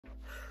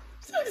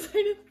so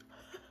excited.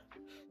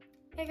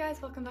 Hey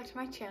guys, welcome back to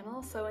my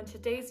channel. So in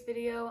today's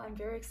video, I'm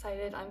very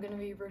excited. I'm going to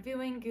be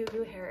reviewing Goo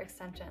Goo hair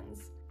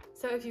extensions.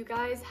 So if you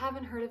guys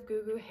haven't heard of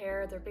Goo Goo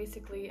Hair, they're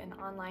basically an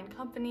online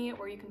company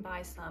where you can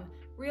buy some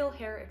real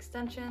hair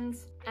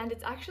extensions, and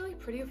it's actually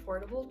pretty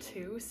affordable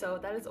too, so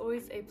that is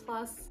always a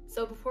plus.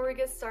 So before we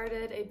get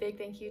started, a big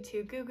thank you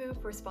to Goo Goo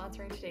for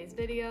sponsoring today's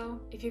video.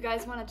 If you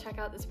guys want to check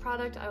out this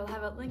product, I will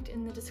have it linked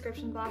in the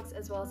description box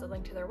as well as a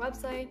link to their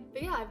website.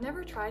 But yeah, I've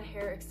never tried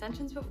hair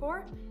extensions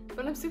before,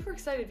 but I'm super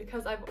excited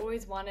because I've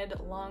always wanted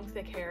long,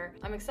 thick hair.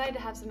 I'm excited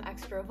to have some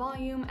extra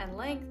volume and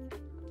length.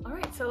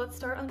 Alright, so let's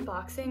start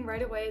unboxing.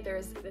 Right away,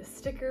 there's this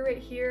sticker right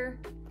here,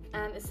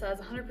 and it says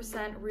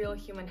 100% real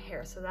human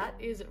hair, so that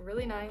is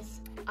really nice.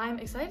 I'm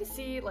excited to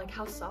see like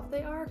how soft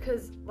they are,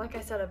 because like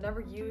I said, I've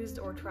never used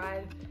or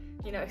tried,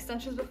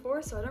 extensions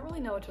before, so I don't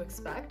really know what to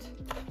expect.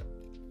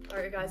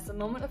 Alright guys, the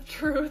moment of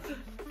truth.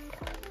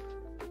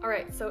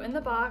 Alright, so in the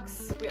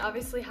box, we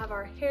obviously have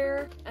our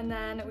hair, and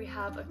then we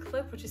have a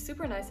clip, which is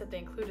super nice that they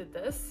included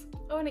this.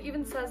 Oh, and it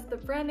even says the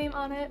brand name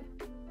on it.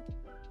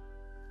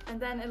 And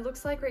then it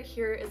looks like right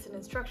here is an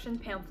instruction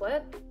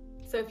pamphlet.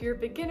 So if you're a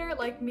beginner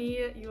like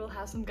me, you will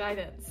have some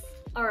guidance.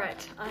 All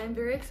right, I'm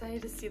very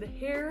excited to see the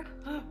hair.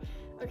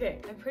 Okay,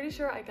 I'm pretty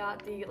sure I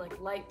got the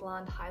light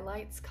blonde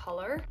highlights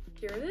color.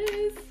 Here it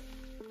is.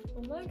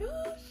 Oh my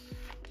gosh.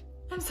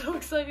 I'm so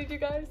excited, you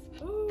guys.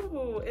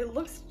 Ooh, it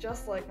looks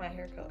just like my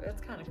hair color.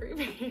 That's kind of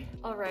creepy.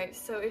 All right,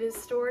 so it is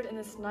stored in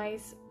this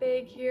nice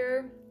bag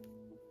here,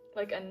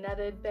 like a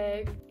netted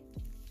bag.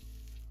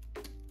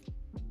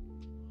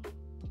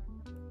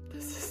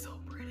 This is so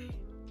pretty.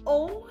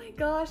 Oh my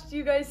gosh, do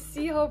you guys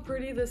see how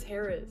pretty this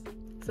hair is?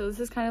 So this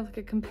is kind of like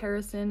a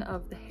comparison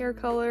of the hair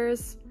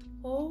colors.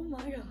 Oh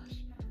my gosh.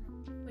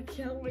 I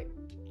can't wait.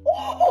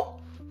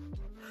 Oh!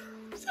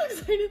 I'm so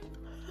excited.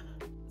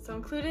 So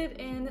included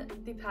in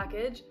the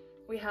package,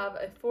 we have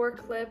a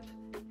 4-clip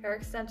hair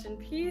extension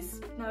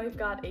piece. Now we've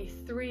got a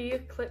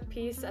 3-clip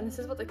piece, and this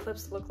is what the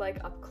clips look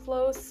like up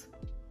close.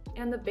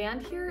 And the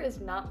band here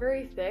is not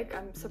very thick.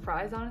 I'm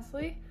surprised,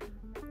 honestly.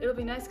 It'll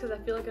be nice because I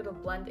feel like it'll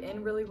blend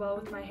in really well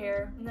with my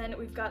hair. And then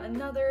we've got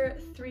another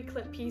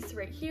 3-clip piece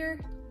right here.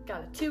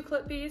 Got a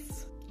 2-clip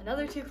piece,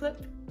 another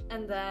 2-clip,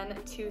 and then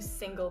 2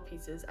 single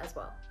pieces as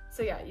well.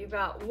 So yeah, you've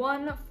got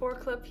 1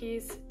 4-clip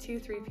piece, 2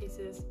 3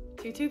 pieces,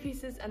 2 2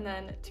 pieces, and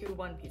then 2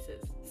 1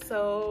 pieces.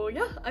 So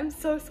yeah, I'm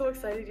so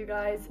excited, you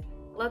guys.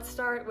 Let's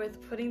start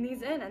with putting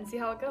these in and see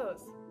how it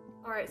goes.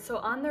 Alright, so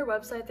on their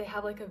website they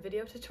have like a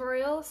video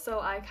tutorial,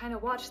 so I kind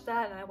of watched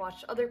that and I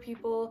watched other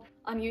people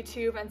on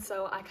YouTube, and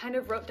so I kind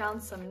of wrote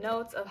down some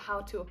notes of how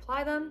to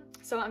apply them.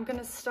 So I'm going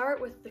to start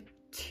with the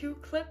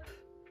 2-clip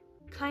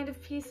kind of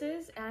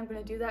pieces, and I'm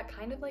going to do that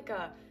kind of like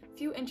a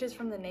few inches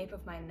from the nape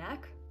of my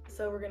neck.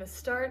 So we're going to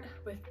start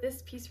with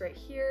this piece right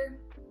here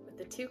with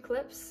the 2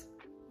 clips.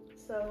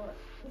 So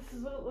this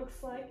is what it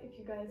looks like if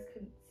you guys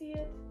couldn't see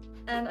it.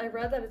 And I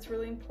read that it's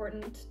really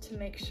important to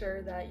make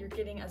sure that you're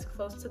getting as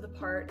close to the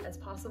part as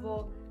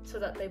possible so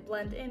that they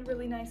blend in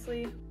really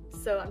nicely.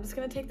 So I'm just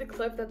gonna take the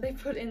clip that they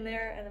put in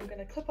there and I'm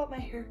gonna clip up my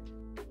hair.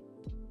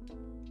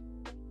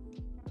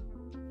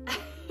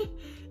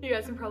 You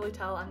guys can probably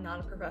tell I'm not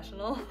a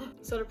professional.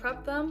 So to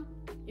prep them,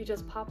 you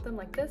just pop them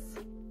like this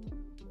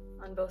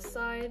on both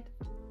sides.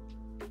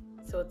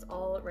 So it's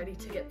all ready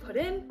to get put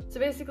in. So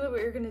basically what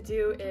you're gonna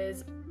do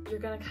is you're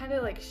gonna kind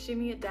of like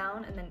shimmy it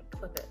down and then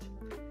clip it.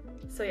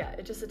 So yeah,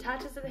 it just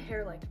attaches to the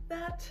hair like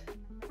that.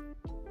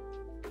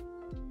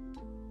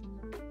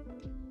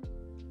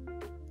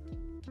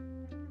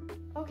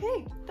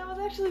 Okay, that was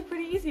actually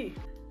pretty easy.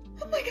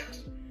 Oh my gosh.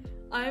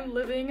 I'm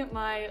living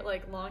my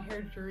long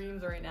hair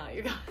dreams right now,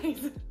 you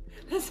guys.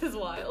 This is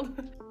wild.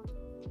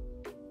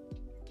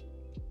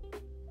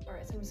 All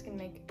right, so I'm just gonna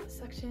make a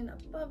section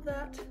above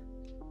that.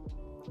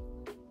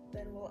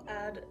 Then we'll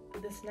add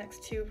this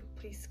next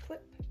 2-piece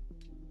clip.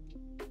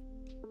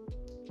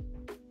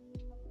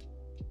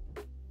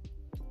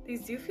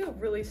 These do feel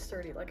really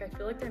sturdy. I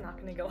feel like they're not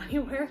gonna go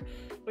anywhere,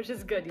 which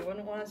is good. You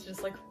wouldn't want it to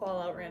just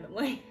fall out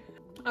randomly.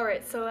 All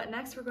right, so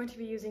next we're going to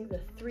be using the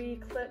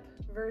 3-clip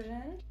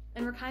version,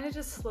 and we're kind of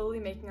just slowly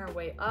making our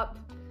way up.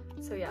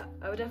 So yeah,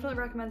 I would definitely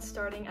recommend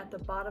starting at the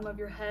bottom of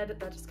your head.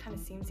 That just kind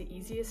of seems the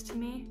easiest to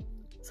me.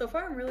 So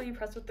far, I'm really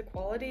impressed with the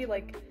quality.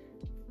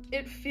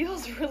 It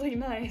feels really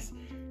nice.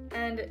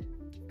 And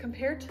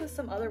compared to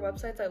some other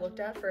websites I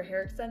looked at for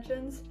hair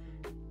extensions,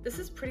 this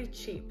is pretty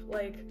cheap.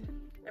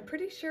 I'm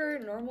pretty sure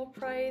normal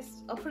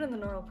price, I'll put in the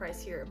normal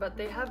price here, but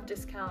they have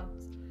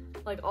discounts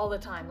all the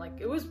time.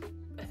 It was,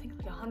 I think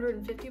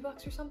 150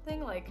 bucks or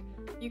something.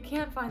 You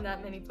can't find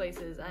that many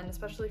places, and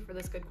especially for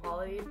this good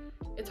quality,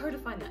 it's hard to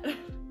find that.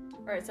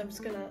 All right, so I'm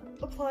just gonna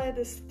apply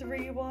this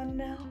 3-1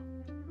 now.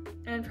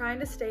 And I'm trying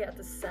to stay at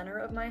the center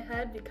of my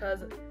head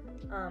because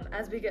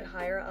as we get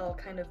higher, I'll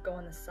kind of go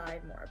on the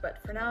side more.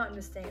 But for now, I'm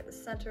just staying at the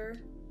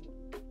center.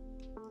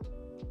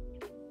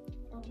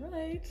 All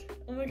right.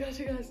 Oh my gosh,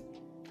 you guys.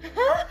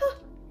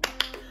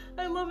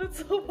 I love it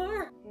so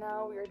far.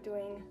 Now we are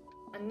doing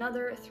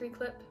another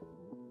 3-clip.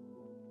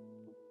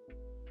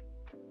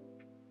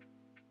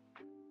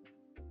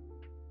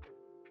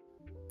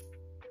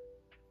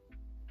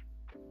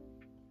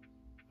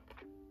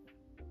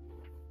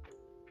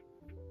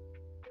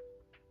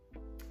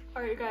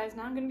 Alright guys,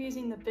 now I'm going to be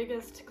using the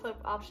biggest clip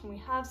option we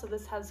have, so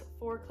this has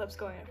 4 clips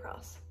going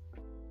across.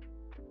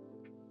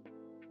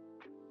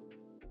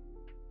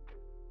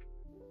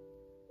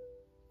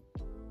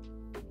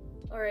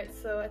 Alright,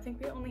 so I think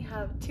we only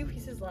have 2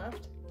 pieces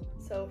left.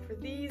 So for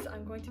these,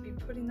 I'm going to be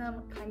putting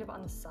them kind of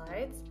on the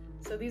sides.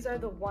 So these are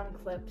the 1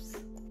 clips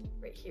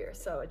right here.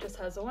 So it just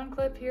has a 1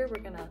 clip here.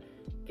 We're gonna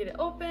get it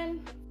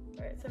open.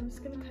 Alright, so I'm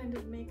just gonna kind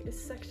of make a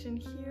section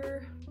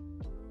here.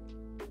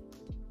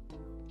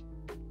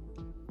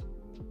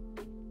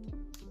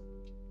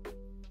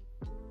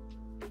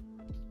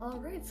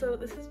 Alright, so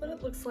this is what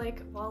it looks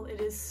like while it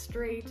is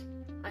straight.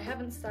 I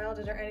haven't styled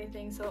it or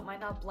anything, so it might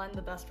not blend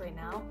the best right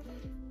now.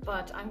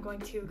 But I'm going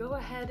to go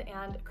ahead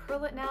and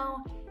curl it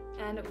now,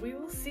 and we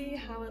will see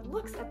how it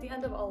looks at the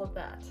end of all of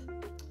that.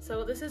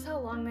 So this is how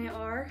long they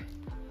are.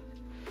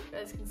 You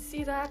guys can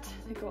see that.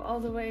 They go all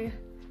the way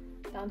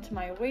down to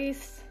my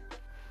waist.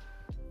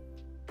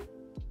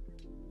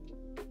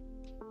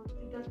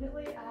 They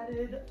definitely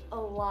added a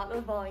lot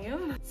of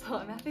volume, so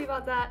I'm happy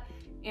about that,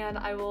 and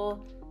I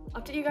will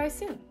update you guys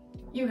soon.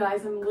 You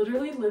guys, I'm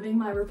literally living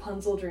my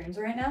Rapunzel dreams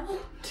right now.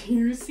 Do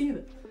you see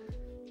this?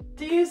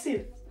 Do you see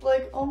this?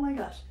 Like, oh my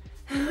gosh.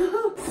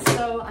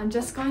 So I'm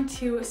just going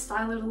to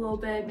style it a little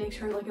bit, make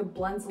sure like it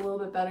blends a little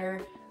bit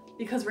better,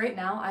 because right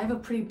now I have a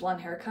pretty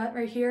blunt haircut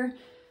right here,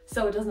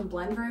 so it doesn't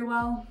blend very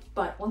well.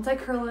 But once I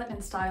curl it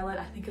and style it,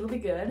 I think it'll be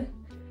good.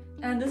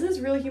 And this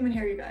is real human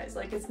hair, you guys.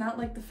 Like, it's not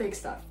like the fake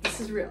stuff. This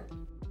is real.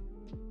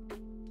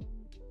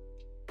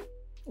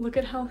 Look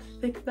at how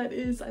thick that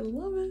is. I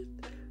love it.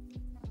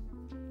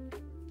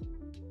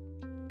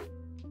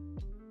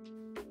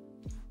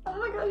 Oh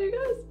my god, you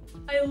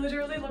guys. I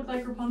literally look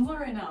like Rapunzel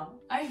right now.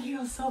 I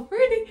feel so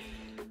pretty.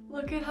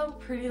 Look at how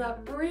pretty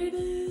that braid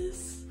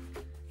is.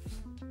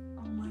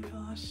 Oh my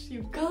gosh,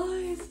 you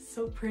guys,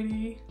 so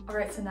pretty. All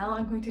right, so now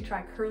I'm going to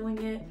try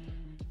curling it.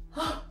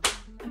 Oh,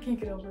 I can't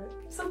get over it.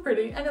 So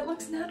pretty, and it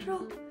looks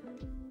natural.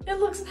 It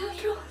looks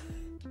natural.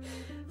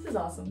 This is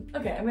awesome.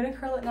 Okay, I'm gonna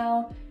curl it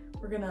now.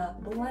 We're gonna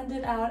blend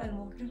it out, and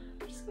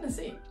we're just gonna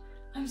see.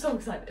 I'm so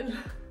excited.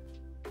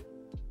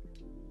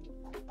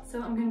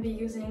 So I'm going to be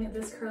using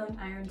this curling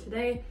iron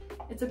today.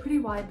 It's a pretty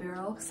wide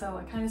barrel, so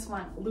I kind of just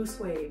want loose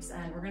waves,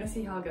 and we're going to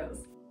see how it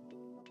goes.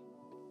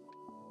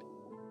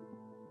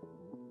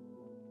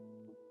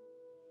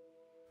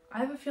 I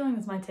have a feeling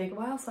this might take a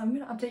while, so I'm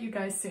going to update you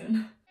guys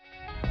soon.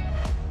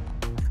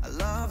 I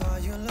love how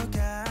you look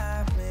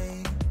at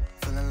me,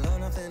 feeling low,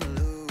 nothing to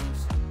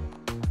lose.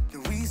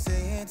 Can we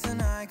say it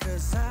tonight,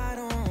 'cause I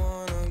don't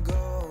wanna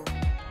go.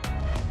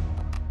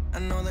 I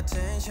know the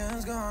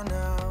tension's gone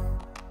now,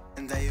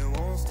 and that you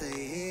won't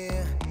stay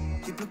here.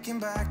 Keep looking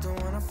back, don't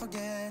wanna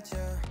forget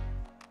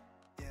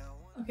you.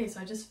 Okay, so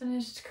I just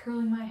finished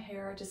curling my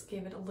hair. I just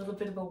gave it a little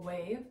bit of a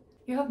wave.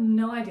 You have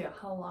no idea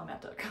how long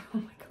that took. Oh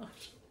my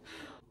gosh.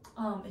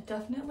 It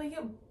definitely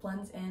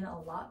blends in a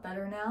lot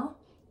better now.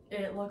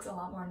 It looks a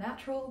lot more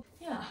natural.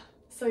 Yeah,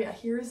 so yeah,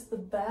 here's the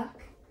back.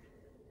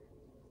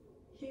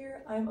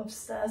 Here, I'm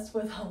obsessed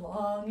with how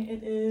long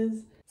it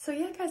is. So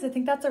yeah guys, I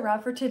think that's a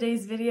wrap for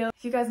today's video.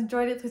 If you guys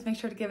enjoyed it, please make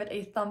sure to give it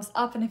a thumbs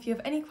up, and if you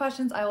have any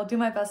questions, I will do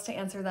my best to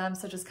answer them,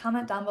 so just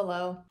comment down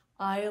below.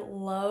 I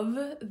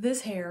love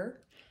this hair.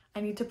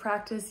 I need to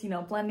practice, you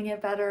know, blending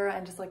it better,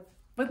 and just like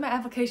with my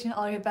application,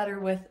 I'll get better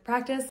with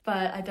practice,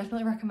 but I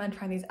definitely recommend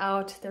trying these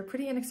out. They're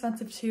pretty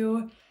inexpensive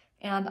too,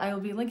 and I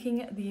will be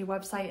linking the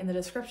website in the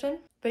description.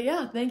 But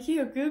yeah, thank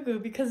you, Goo Goo,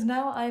 because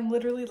now I'm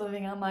literally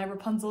living out my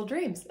Rapunzel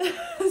dreams.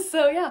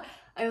 So yeah,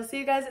 I will see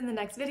you guys in the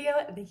next video,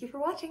 and thank you for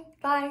watching.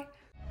 Bye!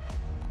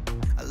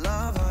 I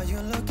love how you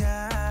look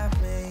at